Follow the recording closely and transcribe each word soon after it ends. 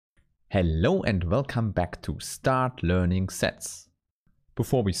Hello and welcome back to Start Learning Sets.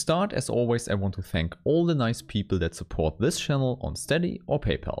 Before we start, as always, I want to thank all the nice people that support this channel on Steady or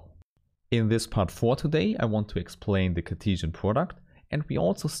PayPal. In this part 4 today, I want to explain the Cartesian product, and we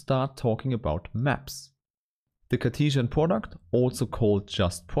also start talking about maps. The Cartesian product, also called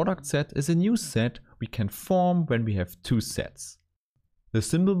just product set, is a new set we can form when we have two sets. The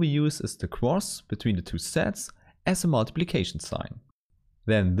symbol we use is the cross between the two sets as a multiplication sign.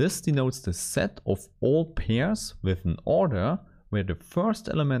 Then this denotes the set of all pairs with an order where the first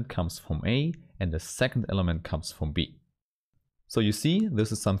element comes from A and the second element comes from B. So you see,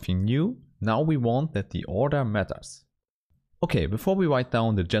 this is something new. Now we want that the order matters. Okay, before we write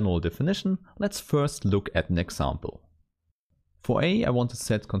down the general definition, let's first look at an example. For A, I want a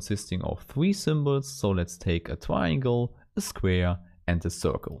set consisting of 3 symbols, so let's take a triangle, a square and a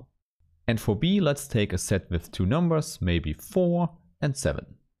circle. And for B, let's take a set with 2 numbers, maybe 4 and 7.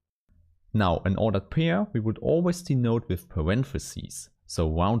 Now, an ordered pair we would always denote with parentheses, so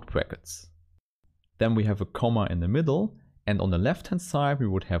round brackets. Then we have a comma in the middle, and on the left hand side we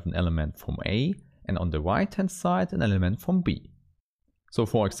would have an element from A, and on the right hand side an element from B. So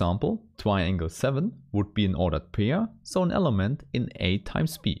for example, triangle 7 would be an ordered pair, so an element in A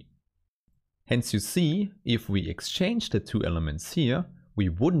times B. Hence you see, if we exchange the two elements here, we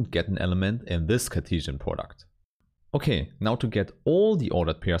wouldn't get an element in this Cartesian product. Okay, now to get all the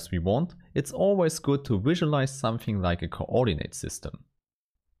ordered pairs we want, it's always good to visualize something like a coordinate system.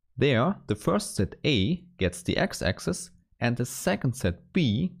 There, the first set A gets the x-axis and the second set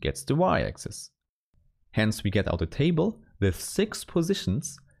B gets the y-axis. Hence we get out a table with 6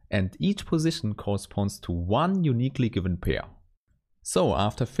 positions, and each position corresponds to one uniquely given pair. So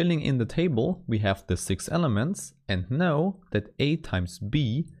after filling in the table, we have the 6 elements and know that A times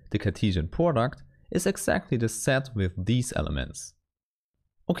B, the Cartesian product, is exactly the set with these elements.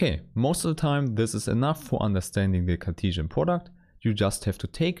 Okay, most of the time this is enough for understanding the Cartesian product. You just have to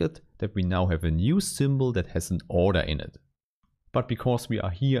take it that we now have a new symbol that has an order in it. But because we are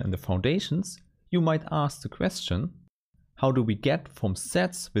here in the foundations, you might ask the question, how do we get from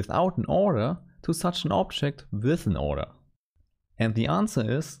sets without an order to such an object with an order? And the answer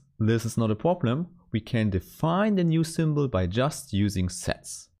is, this is not a problem. We can define the new symbol by just using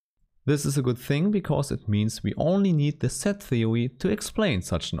sets. This is a good thing because it means we only need the set theory to explain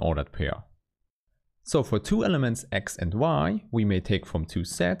such an ordered pair. So for two elements x and y we may take from two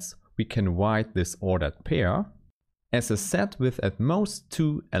sets, we can write this ordered pair as a set with at most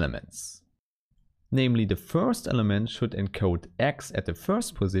 2 elements. Namely, the first element should encode x at the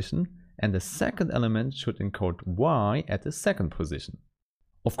first position and the second element should encode y at the second position.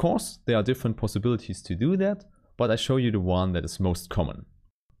 Of course, there are different possibilities to do that, but I show you the one that is most common.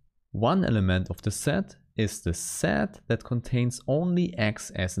 One element of the set is the set that contains only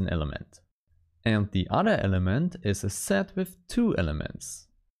x as an element. And the other element is a set with 2 elements,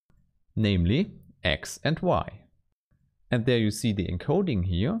 namely x and y. And there you see the encoding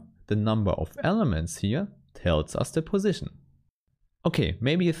here. The number of elements here tells us the position. Okay,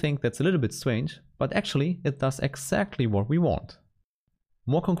 maybe you think that's a little bit strange, but actually it does exactly what we want.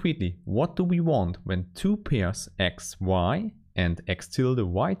 More concretely, what do we want when 2 pairs x, y and x tilde,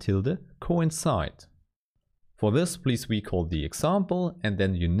 y tilde coincide? For this, please recall the example, and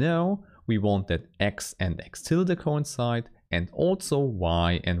then you know we want that x and x tilde coincide and also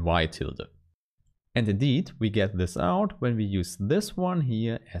y and y tilde. And indeed, we get this out when we use this one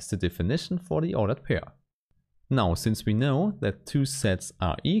here as the definition for the ordered pair. Now, since we know that 2 sets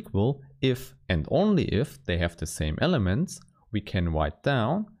are equal if and only if they have the same elements, we can write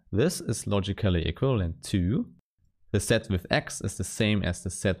down this is logically equivalent to the set with x is the same as the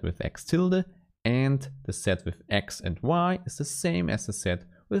set with x tilde, and the set with x and y is the same as the set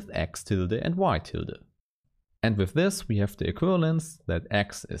with x tilde and y tilde. And with this we have the equivalence that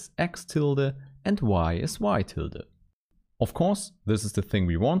x is x tilde and y is y tilde. Of course, this is the thing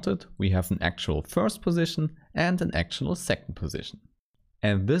we wanted. We have an actual first position and an actual second position.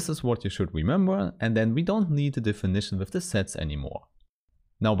 And this is what you should remember, and then we don't need the definition with the sets anymore.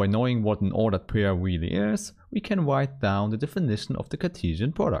 Now, by knowing what an ordered pair really is, we can write down the definition of the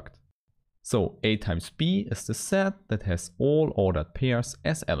Cartesian product. So A times B is the set that has all ordered pairs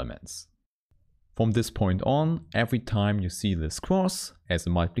as elements. From this point on, every time you see this cross as a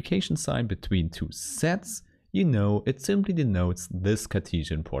multiplication sign between 2 sets, you know it simply denotes this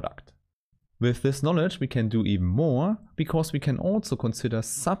Cartesian product. With this knowledge we can do even more, because we can also consider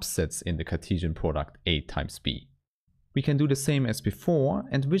subsets in the Cartesian product A times B. We can do the same as before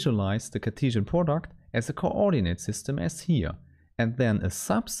and visualize the Cartesian product as a coordinate system as here, and then a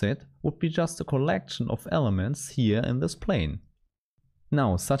subset would be just a collection of elements here in this plane.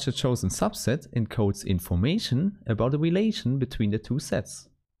 Now, such a chosen subset encodes information about the relation between the two sets.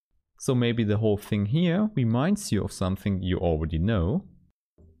 So maybe the whole thing here reminds you of something you already know,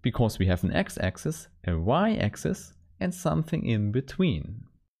 because we have an x-axis, a y-axis, and something in between.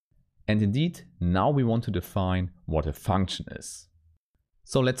 And indeed, now we want to define what a function is.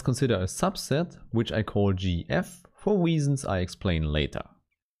 So let's consider a subset which I call gf for reasons I explain later.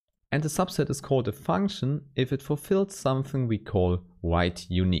 And the subset is called a function if it fulfills something we call right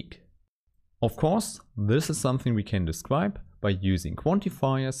unique. Of course, this is something we can describe by using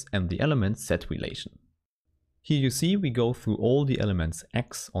quantifiers and the element set relation. Here you see we go through all the elements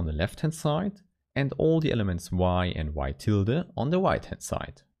x on the left hand side and all the elements y and y tilde on the right hand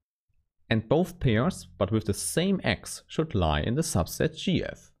side. And both pairs, but with the same x, should lie in the subset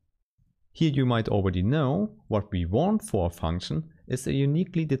gf. Here you might already know what we want for a function is a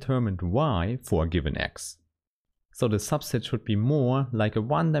uniquely determined y for a given x. So the subset should be more like a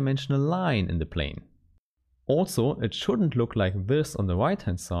one-dimensional line in the plane. Also, it shouldn't look like this on the right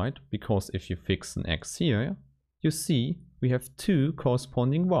hand side, because if you fix an x here, you see we have two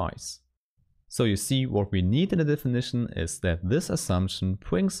corresponding y's. So you see what we need in the definition is that this assumption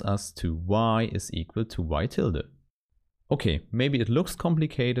brings us to y is equal to y tilde. Okay, maybe it looks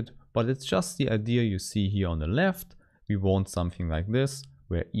complicated, but it's just the idea you see here on the left. We want something like this,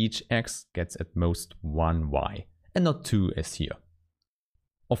 where each x gets at most one y, and not two as here.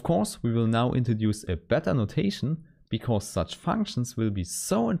 Of course, we will now introduce a better notation, because such functions will be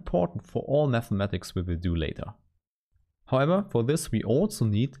so important for all mathematics we will do later. However, for this we also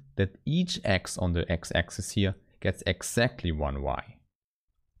need that each x on the x-axis here gets exactly one y.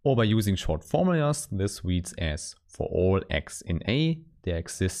 Or by using short formulas, this reads as for all x in A, there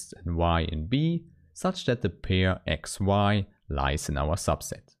exists an y in B, such that the pair xy lies in our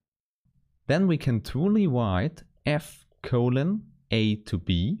subset. Then we can truly write f colon A to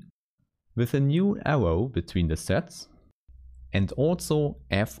B with a new arrow between the sets, and also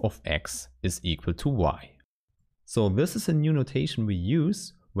f of x is equal to y. So this is a new notation we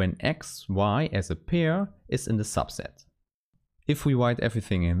use when x, y as a pair is in the subset. If we write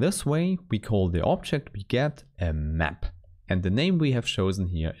everything in this way, we call the object we get a map, and the name we have chosen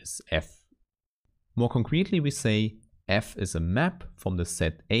here is f. More concretely, we say f is a map from the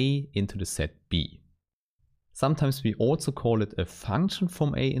set A into the set B. Sometimes we also call it a function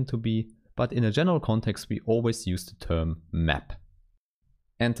from A into B, but in a general context we always use the term map.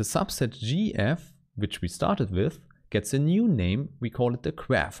 And the subset gf, which we started with, gets a new name, we call it the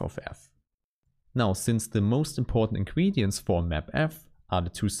graph of f. Now, since the most important ingredients for map f are the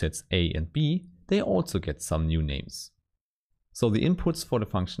two sets A and B, they also get some new names. So the inputs for the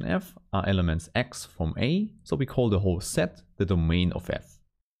function f are elements x from A, so we call the whole set the domain of f.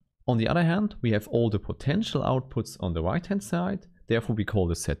 On the other hand, we have all the potential outputs on the right hand side, therefore we call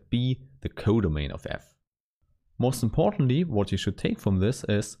the set B the codomain of f. Most importantly, what you should take from this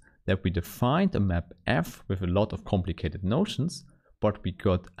is that we defined a map f with a lot of complicated notions, but we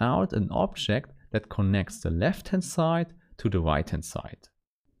got out an object that connects the left hand side to the right hand side.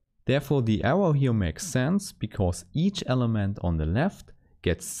 Therefore the arrow here makes sense because each element on the left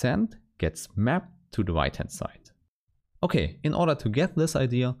gets mapped to the right hand side. Okay, in order to get this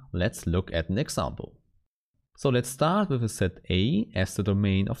idea, let's look at an example. So let's start with a set A as the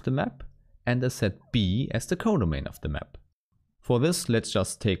domain of the map and a set B as the codomain of the map. For this, let's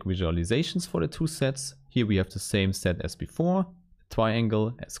just take visualizations for the two sets. Here we have the same set as before, a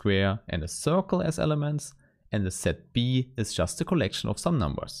triangle, a square and a circle as elements, and the set B is just a collection of some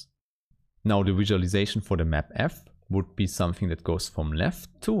numbers. Now the visualization for the map F would be something that goes from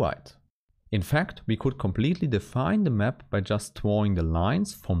left to right. In fact, we could completely define the map by just drawing the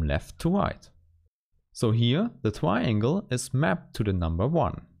lines from left to right. So here, the triangle is mapped to the number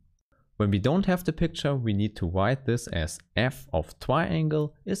 1. When we don't have the picture, we need to write this as f of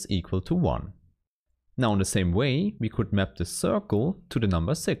triangle is equal to 1. Now in the same way, we could map the circle to the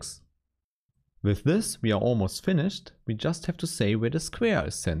number 6. With this, we are almost finished. We just have to say where the square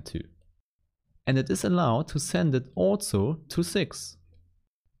is sent to. And it is allowed to send it also to 6.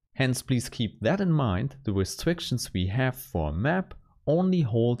 Hence, please keep that in mind. The restrictions we have for a map only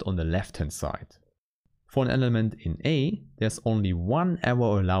hold on the left-hand side. For an element in A, there's only one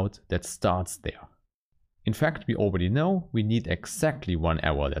arrow allowed that starts there. In fact, we already know we need exactly one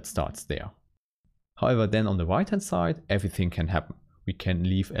arrow that starts there. However, then on the right-hand side, everything can happen. We can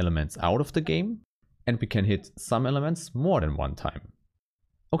leave elements out of the game, and we can hit some elements more than one time.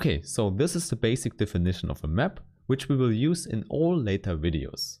 Okay, so this is the basic definition of a map, which we will use in all later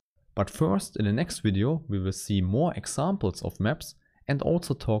videos. But first, in the next video, we will see more examples of maps and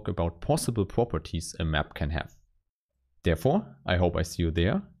also talk about possible properties a map can have. Therefore, I hope I see you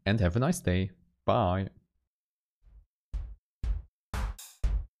there and have a nice day. Bye.